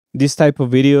This type of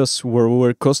videos where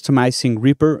we're customizing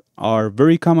Reaper are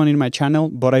very common in my channel,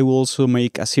 but I will also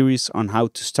make a series on how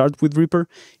to start with Reaper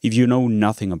if you know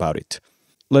nothing about it.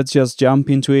 Let's just jump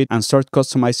into it and start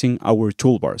customizing our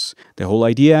toolbars. The whole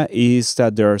idea is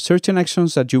that there are certain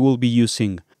actions that you will be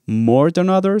using more than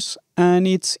others, and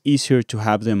it's easier to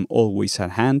have them always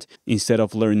at hand instead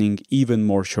of learning even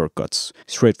more shortcuts.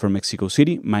 Straight from Mexico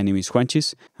City, my name is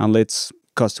Juanchis, and let's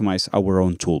customize our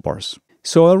own toolbars.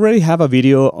 So I already have a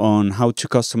video on how to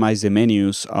customize the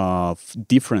menus of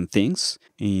different things.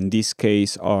 In this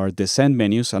case are the send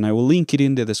menus, and I will link it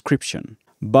in the description.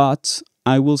 But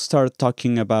I will start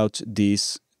talking about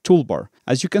this toolbar.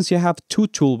 As you can see, I have two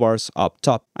toolbars up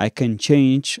top. I can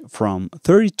change from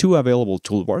 32 available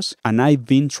toolbars, and I've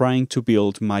been trying to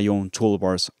build my own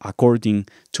toolbars according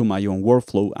to my own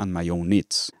workflow and my own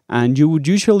needs. And you would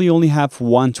usually only have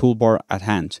one toolbar at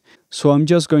hand. So I'm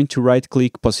just going to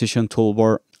right-click Position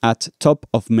Toolbar at top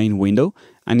of main window,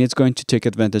 and it's going to take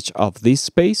advantage of this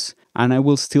space, and I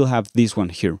will still have this one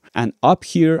here. And up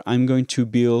here, I'm going to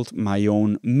build my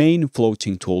own main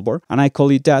floating toolbar, and I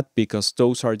call it that because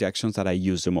those are the actions that I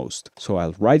use the most. So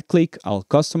I'll right-click, I'll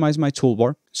customize my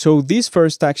toolbar. So this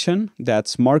first action,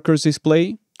 that's markers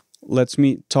display, lets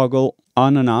me toggle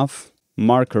on and off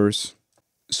markers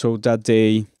so that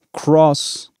they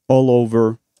cross all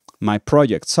over my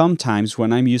project. Sometimes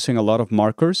when I'm using a lot of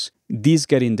markers, these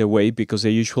get in the way because they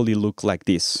usually look like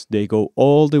this. They go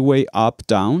all the way up,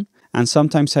 down, and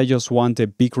sometimes I just want the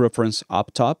big reference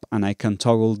up top, and I can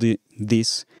toggle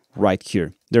this right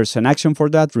here. There's an action for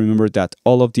that. Remember that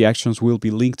all of the actions will be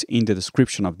linked in the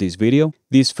description of this video.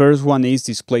 This first one is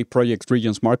display project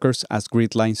regions markers as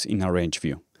grid lines in arrange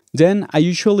view. Then I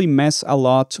usually mess a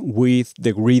lot with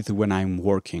the grid when I'm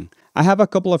working. I have a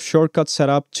couple of shortcuts set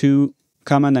up to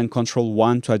Command and Control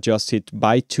 1 to adjust it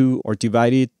by 2 or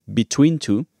divide it between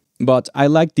 2. But I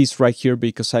like this right here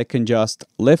because I can just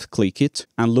left click it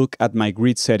and look at my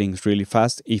grid settings really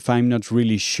fast if I'm not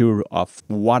really sure of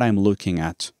what I'm looking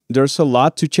at. There's a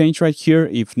lot to change right here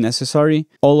if necessary.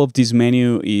 All of this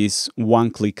menu is one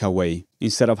click away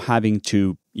instead of having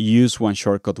to use one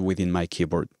shortcut within my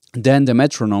keyboard. Then the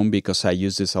metronome, because I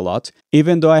use this a lot,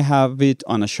 even though I have it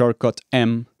on a shortcut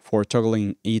M for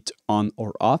toggling it on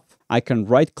or off, I can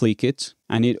right click it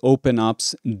and it opens up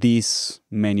this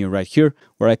menu right here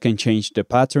where I can change the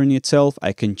pattern itself,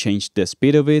 I can change the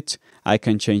speed of it, I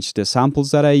can change the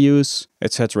samples that I use,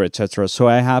 etc, etc. So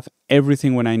I have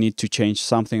everything when I need to change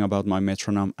something about my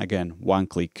metronome, again, one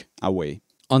click away.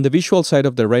 On the visual side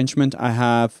of the arrangement, I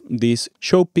have this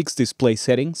Show Peaks Display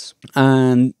Settings,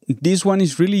 and this one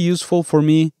is really useful for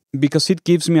me because it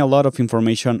gives me a lot of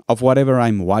information of whatever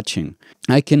I'm watching.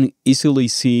 I can easily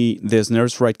see the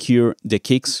snares right here, the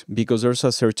kicks, because there's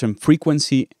a certain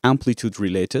frequency amplitude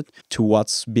related to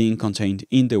what's being contained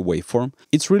in the waveform.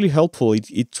 It's really helpful.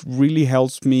 It really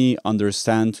helps me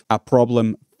understand a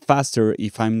problem faster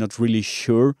if I'm not really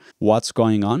sure what's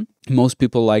going on. Most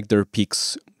people like their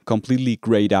peaks completely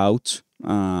grayed out,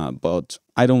 but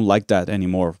I don't like that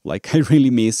anymore. Like, I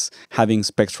really miss having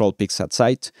spectral peaks at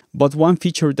sight. But one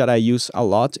feature that I use a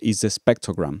lot is the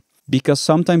spectrogram, because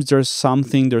sometimes there's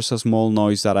a small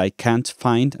noise that I can't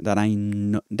find, that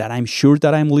I'm sure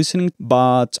that I'm listening,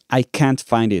 but I can't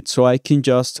find it. So I can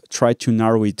just try to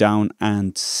narrow it down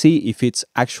and see if it's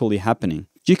actually happening.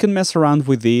 You can mess around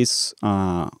with this,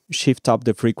 shift up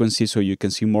the frequency so you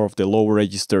can see more of the lower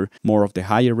register, more of the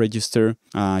higher register,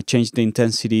 change the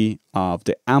intensity of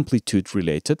the amplitude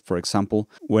related. For example,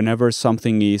 whenever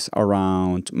something is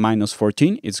around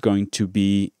 -14, it's going to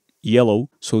be yellow.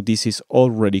 So this is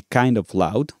already kind of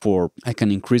loud. I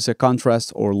can increase the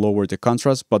contrast or lower the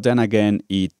contrast, but then again,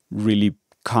 it really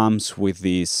comes with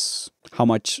this, how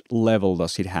much level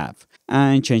does it have?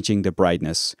 And changing the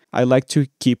brightness. I like to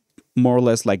keep more or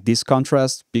less like this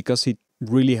contrast because it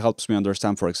really helps me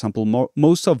understand. For example,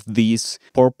 most of these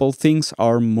purple things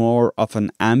are more of an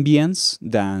ambience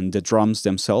than the drums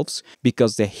themselves,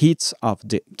 because the hits of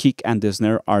the kick and the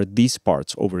snare are these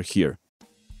parts over here.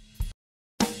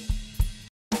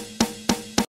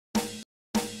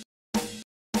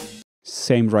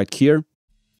 Same right here.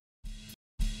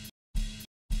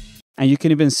 And you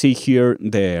can even see here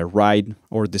the ride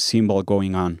or the cymbal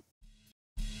going on.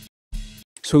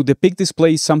 So the peak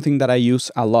display is something that I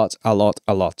use a lot.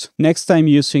 Next, I'm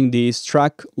using this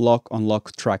track lock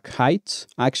unlock track height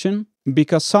action,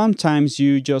 because sometimes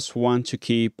you just want to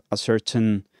keep a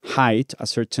certain height, a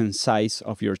certain size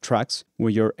of your tracks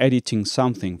when you're editing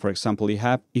something. For example,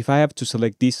 if I have to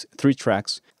select these 3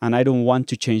 tracks and I don't want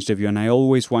to change the view and I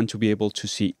always want to be able to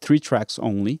see 3 tracks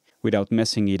only without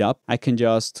messing it up, I can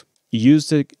just use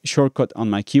the shortcut on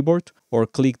my keyboard or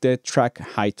click the track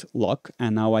height lock,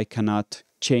 and now I cannot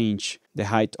change the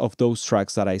height of those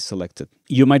tracks that I selected.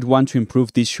 You might want to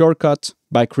improve this shortcut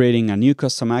by creating a new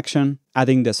custom action,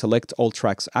 adding the select all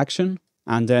tracks action,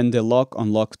 and then the lock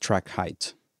unlock track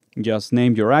height. Just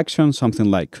name your action something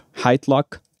like height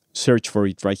lock, search for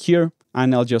it right here,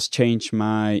 and I'll just change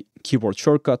my keyboard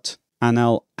shortcut and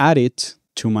I'll add it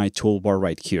to my toolbar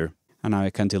right here. And now I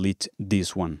can delete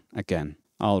this one again.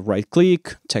 I'll right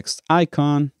click, text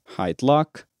icon, height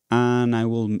lock, and I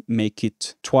will make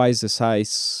it twice the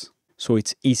size so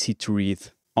it's easy to read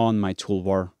on my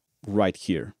toolbar right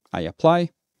here. I apply,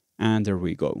 and there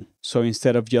we go. So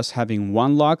instead of just having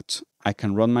one locked, I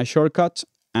can run my shortcut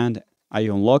and I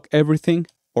unlock everything,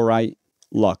 or I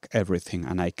lock everything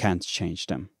and I can't change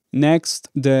them. Next,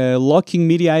 the locking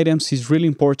MIDI items is really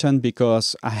important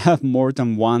because I have more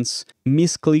than once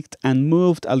misclicked and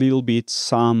moved a little bit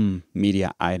some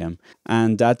media item,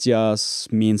 and that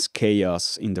just means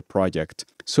chaos in the project.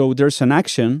 So there's an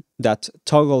action that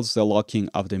toggles the locking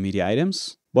of the media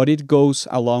items, but it goes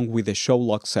along with the show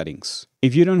lock settings.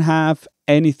 If you don't have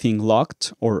anything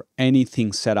locked or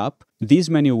anything set up, this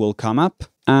menu will come up,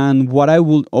 and what I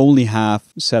will only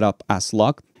have set up as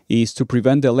locked is to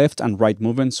prevent the left and right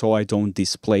movement so I don't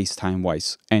displace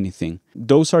time-wise anything.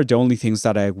 Those are the only things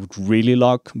that I would really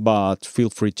lock, but feel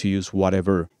free to use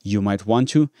whatever you might want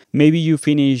to. Maybe you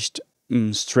finished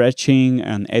stretching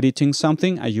and editing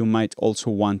something, and you might also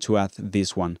want to add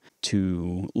this one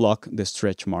to lock the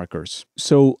stretch markers.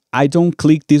 So I don't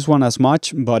click this one as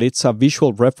much, but it's a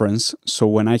visual reference, so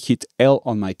when I hit L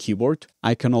on my keyboard,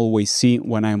 I can always see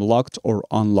when I'm locked or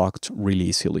unlocked really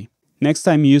easily. Next,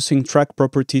 I'm using track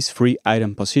properties free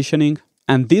item positioning,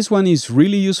 and this one is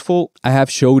really useful. I have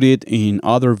showed it in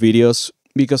other videos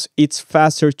because it's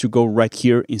faster to go right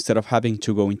here instead of having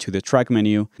to go into the track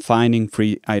menu, finding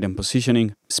free item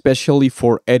positioning, especially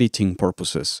for editing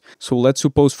purposes. So let's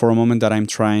suppose for a moment that I'm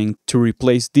trying to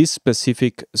replace this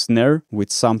specific snare with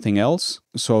something else.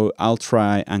 So I'll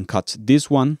try and cut this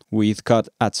one with cut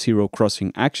at zero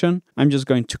crossing action. I'm just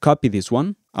going to copy this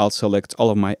one. I'll select all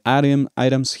of my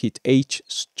items, hit H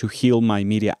to heal my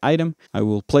media item. I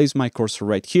will place my cursor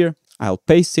right here. I'll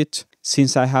paste it.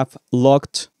 Since I have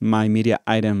locked my media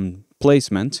item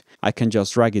placement, I can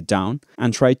just drag it down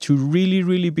and try to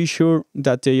really be sure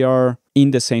that they are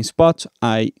in the same spot.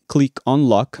 I click on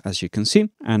lock, as you can see,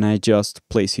 and I just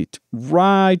place it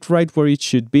right where it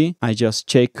should be. I just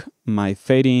check my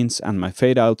fade ins and my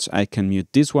fade outs. I can mute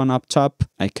this one up top.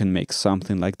 I can make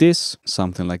something like this,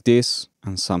 something like this,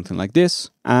 and something like this.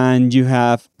 And you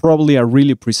have probably a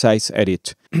really precise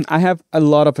edit. I have a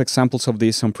lot of examples of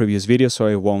this on previous videos, so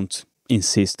I won't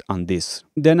insist on this.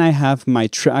 Then I have my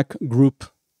track group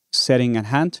setting at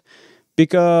hand,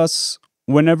 because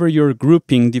whenever you're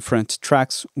grouping different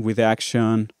tracks with the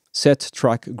action set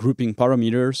track grouping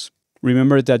parameters,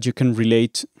 remember that you can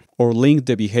relate or link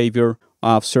the behavior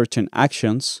of certain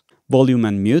actions, volume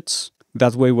and mutes.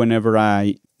 That way, whenever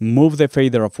I move the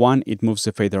fader of one, it moves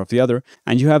the fader of the other.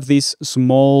 And you have these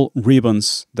small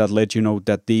ribbons that let you know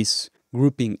that this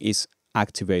grouping is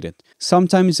activated.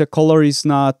 Sometimes the color is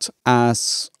not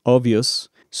as obvious,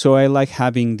 so I like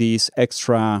having this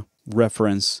extra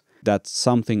reference that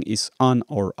something is on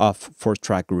or off for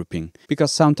track grouping,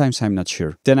 because sometimes I'm not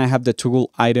sure. Then I have the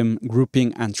toggle item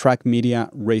grouping and track media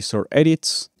razor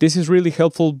edits. This is really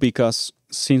helpful because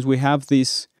since we have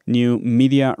this new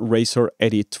media razor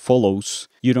edit follows,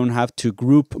 you don't have to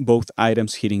group both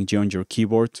items hitting G on your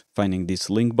keyboard, finding these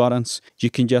link buttons. You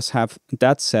can just have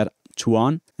that set to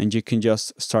on, and you can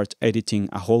just start editing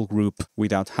a whole group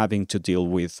without having to deal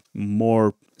with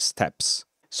more steps.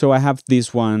 So I have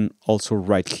this one also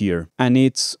right here, and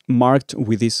it's marked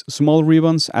with these small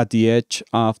ribbons at the edge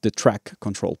of the track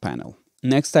control panel.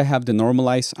 Next, I have the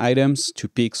normalize items to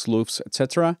peaks, loops,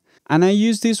 etc. And I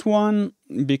use this one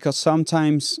because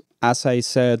sometimes, as I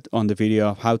said on the video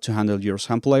of how to handle your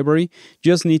sample library,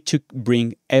 you just need to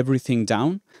bring everything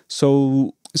down.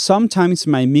 So sometimes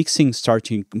my mixing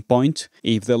starting point,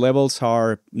 if the levels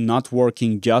are not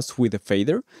working just with the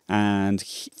fader and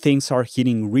things are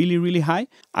hitting really high,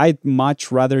 I'd much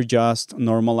rather just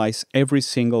normalize every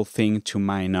single thing to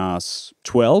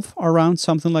 -12, around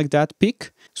something like that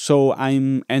peak. So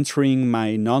I'm entering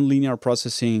my nonlinear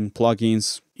processing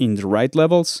plugins in the right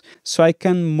levels, so I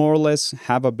can more or less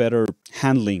have a better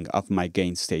handling of my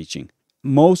gain staging.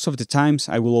 Most of the times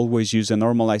I will always use and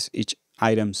normalize each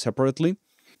item separately.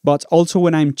 But also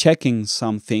when I'm checking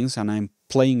some things and I'm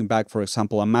playing back, for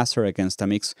example, a master against a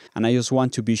mix, and I just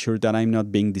want to be sure that I'm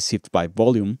not being deceived by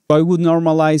volume. So I would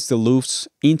normalize the loops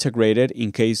integrated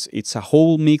in case it's a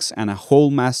whole mix and a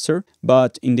whole master,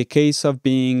 but in the case of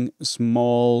being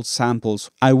small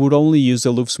samples, I would only use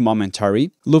the loops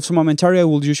momentary. Loops momentary, I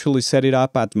will usually set it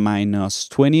up at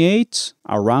 -28,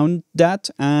 around that,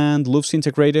 and loops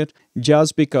integrated,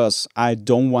 just because I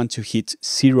don't want to hit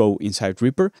 0 inside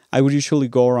Reaper, I would usually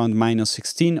go around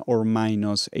 -16 or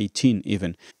 -18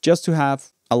 even, just to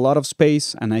have a lot of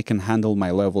space and I can handle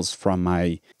my levels from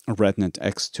my RedNet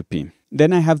X2P.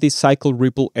 Then I have this cycle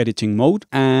ripple editing mode,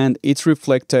 and it's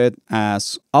reflected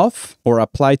as off or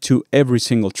applied to every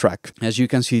single track. As you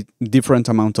can see, different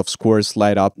amount of squares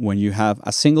light up when you have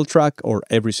a single track or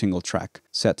every single track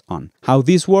set on. How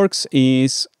this works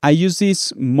is I use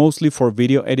this mostly for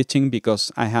video editing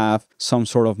because I have some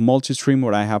sort of multi-stream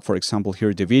where I have, for example,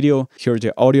 here the video, here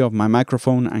the audio of my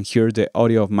microphone, and here the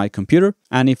audio of my computer.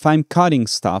 And if I'm cutting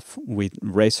stuff with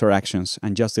razor actions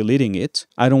and just deleting it,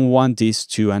 I don't want this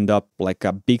to end up like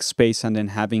a big space and then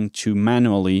having to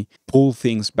manually pull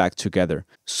things back together.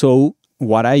 So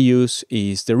what I use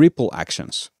is the ripple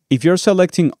actions. If you're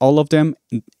selecting all of them,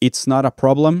 it's not a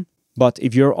problem. But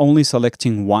if you're only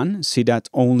selecting one, see that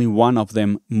only one of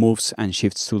them moves and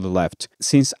shifts to the left.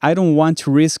 Since I don't want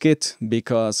to risk it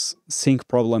because sync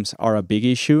problems are a big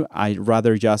issue, I'd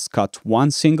rather just cut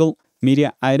one single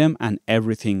media item and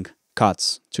everything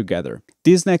cuts together.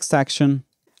 This next action,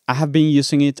 I have been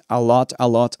using it a lot,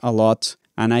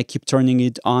 and I keep turning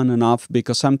it on and off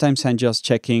because sometimes I'm just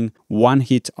checking one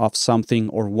hit of something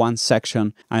or one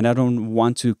section and I don't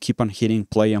want to keep on hitting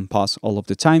play and pause all of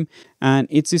the time. And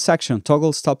it's this action,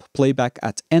 toggle stop playback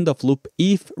at end of loop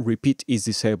if repeat is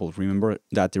disabled. Remember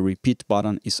that the repeat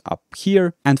button is up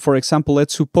here. And for example,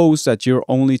 let's suppose that you're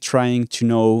only trying to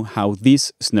know how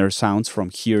this snare sounds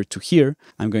from here to here.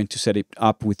 I'm going to set it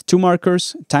up with 2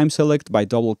 markers, time select by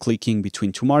double clicking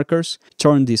between 2 markers,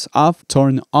 turn this off,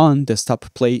 turn on the stop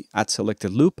play at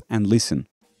selected loop and listen.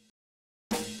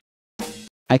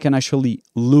 I can actually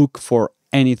look for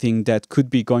anything that could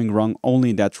be going wrong only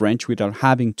in that range without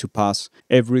having to pause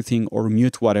everything or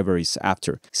mute whatever is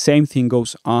after. Same thing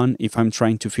goes on if I'm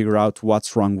trying to figure out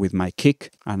what's wrong with my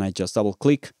kick and I just double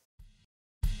click.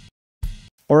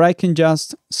 Or I can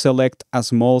just select a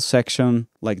small section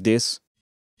like this.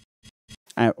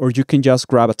 Or you can just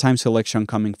grab a time selection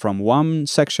coming from one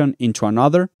section into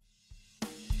another.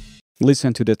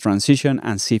 Listen to the transition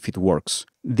and see if it works.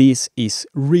 This is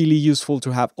really useful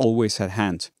to have always at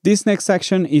hand. This next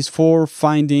action is for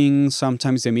finding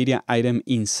sometimes the media item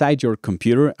inside your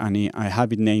computer, and I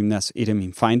have it named as item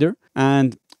in Finder.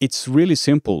 And it's really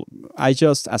simple. I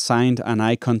just assigned an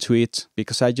icon to it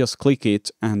because I just click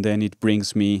it and then it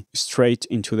brings me straight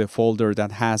into the folder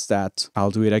that has that.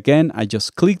 I'll do it again. I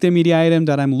just click the media item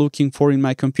that I'm looking for in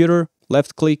my computer,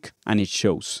 left click, and it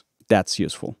shows. That's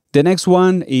useful. The next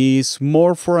one is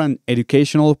more for an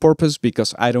educational purpose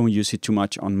because I don't use it too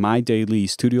much on my daily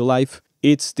studio life.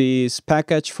 It's this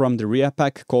package from the RIA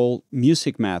pack called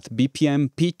Music Math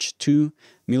BPM Pitch to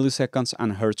Milliseconds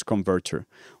and Hertz Converter.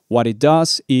 What it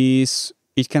does is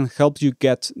it can help you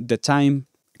get the time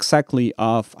exactly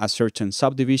of a certain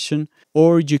subdivision,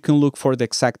 or you can look for the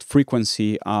exact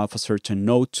frequency of a certain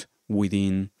note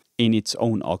in its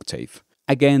own octave.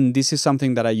 Again, this is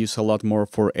something that I use a lot more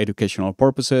for educational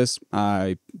purposes.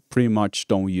 I pretty much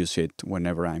don't use it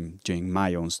whenever I'm doing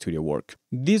my own studio work.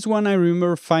 This one I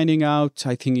remember finding out,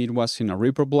 I think it was in a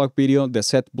Reaper block video, the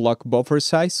set block buffer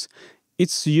size.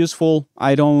 It's useful.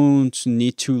 I don't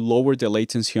need to lower the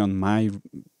latency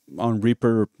on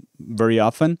Reaper very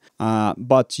often,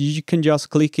 but you can just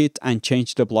click it and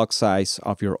change the block size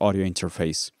of your audio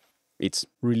interface. It's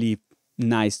really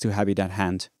nice to have it at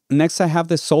hand. Next, I have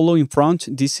the solo in front.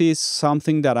 This is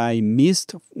something that I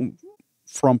missed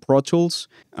from Pro Tools.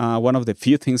 One of the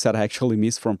few things that I actually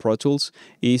missed from Pro Tools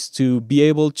is to be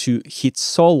able to hit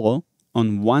solo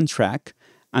on one track.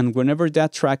 And whenever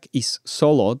that track is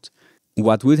soloed,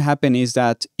 what would happen is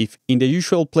that if in the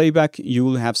usual playback, you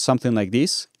will have something like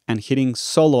this, and hitting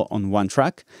solo on one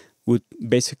track would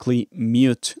basically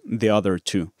mute the other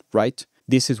two, right?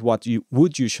 This is what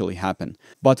would usually happen.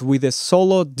 But with a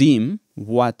solo dim,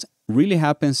 what really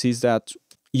happens is that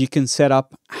you can set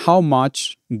up how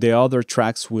much the other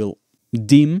tracks will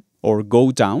dim or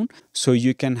go down. So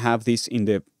you can have this in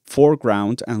the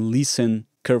foreground and listen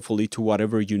carefully to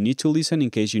whatever you need to listen in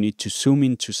case you need to zoom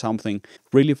into something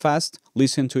really fast,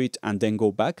 listen to it and then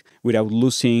go back without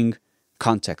losing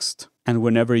context. And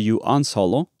whenever you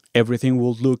unsolo, everything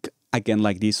will look again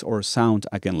like this or sound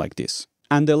again like this.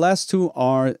 And the last two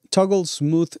are toggle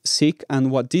smooth seek. And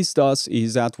what this does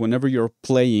is that whenever you're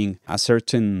playing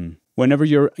whenever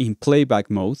you're in playback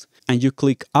mode and you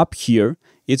click up here,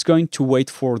 it's going to wait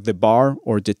for the bar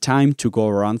or the time to go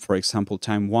around, for example,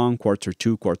 time 1, quarter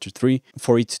 2, quarter 3,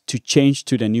 for it to change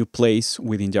to the new place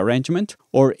within the arrangement.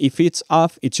 Or if it's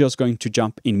off, it's just going to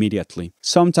jump immediately.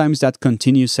 Sometimes that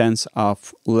continuous sense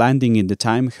of landing in the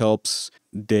time helps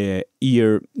the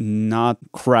ear not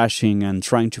crashing and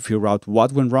trying to figure out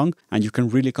what went wrong, and you can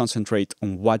really concentrate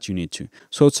on what you need to.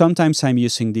 So sometimes I'm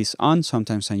using this on,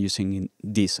 sometimes I'm using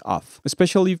this off.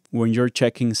 Especially when you're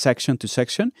checking section to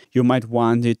section, you might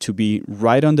want it to be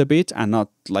right on the beat and not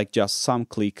like just some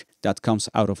click that comes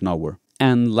out of nowhere.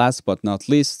 And last but not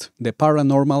least, the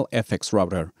Paranormal FX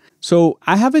router. So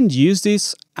I haven't used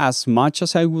this as much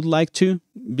as I would like to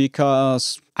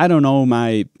because, I don't know,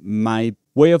 my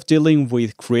way of dealing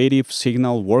with creative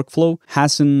signal workflow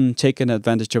hasn't taken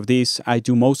advantage of this. I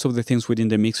do most of the things within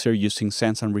the mixer using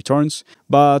sends and returns,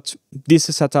 but this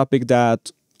is a topic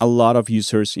that a lot of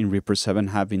users in Reaper 7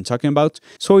 have been talking about.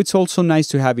 So it's also nice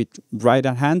to have it right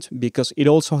at hand because it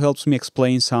also helps me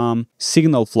explain some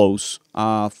signal flows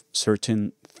of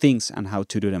certain things and how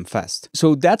to do them fast.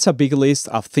 So that's a big list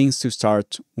of things to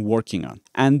start working on.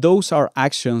 And those are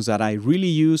actions that I really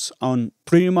use on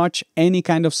pretty much any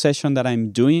kind of session that I'm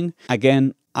doing.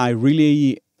 Again, I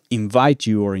really invite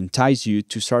you or entice you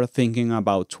to start thinking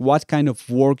about what kind of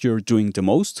work you're doing the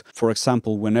most. For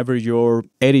example, whenever you're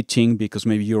editing, because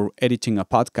maybe you're editing a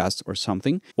podcast or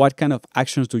something, what kind of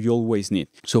actions do you always need?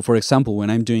 So for example, when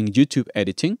I'm doing YouTube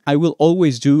editing, I will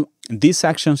always do these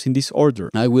actions in this order.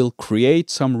 I will create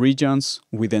some regions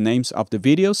with the names of the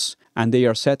videos and they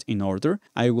are set in order.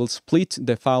 I will split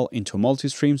the file into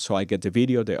multi-stream so I get the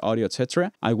video, the audio,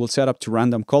 etc. I will set up to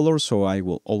random colors so I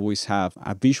will always have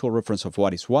a visual reference of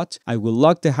what is what. I will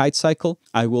lock the height cycle.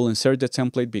 I will insert the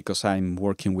template because I'm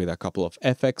working with a couple of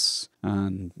effects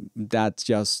and that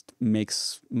just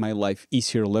makes my life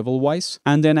easier level-wise.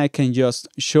 And then I can just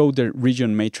show the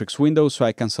region matrix window so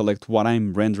I can select what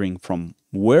I'm rendering from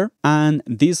where. And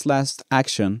this last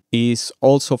action is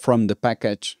also from the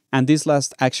package. And this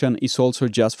last action is also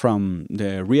just from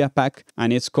the RIA pack,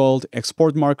 and it's called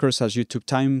Export Markers as YouTube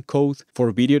Time Code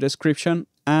for Video Description.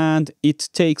 And it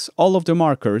takes all of the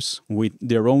markers with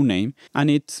their own name and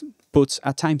it puts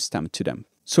a timestamp to them.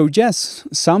 So yes,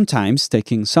 sometimes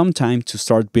taking some time to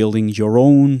start building your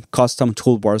own custom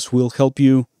toolbars will help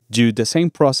you do the same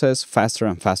process faster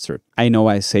and faster. I know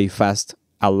I say fast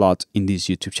a lot in this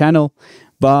YouTube channel,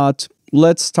 but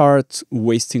let's start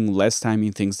wasting less time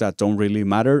in things that don't really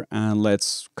matter and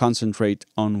let's concentrate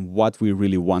on what we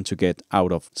really want to get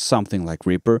out of something like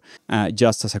Reaper,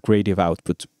 just as a creative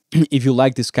output. If you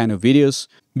like this kind of videos,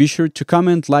 be sure to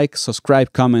comment, like,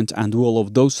 subscribe, comment, and do all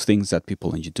of those things that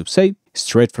people on YouTube say.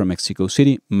 Straight from Mexico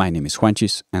City, my name is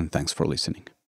Juanchis, and thanks for listening.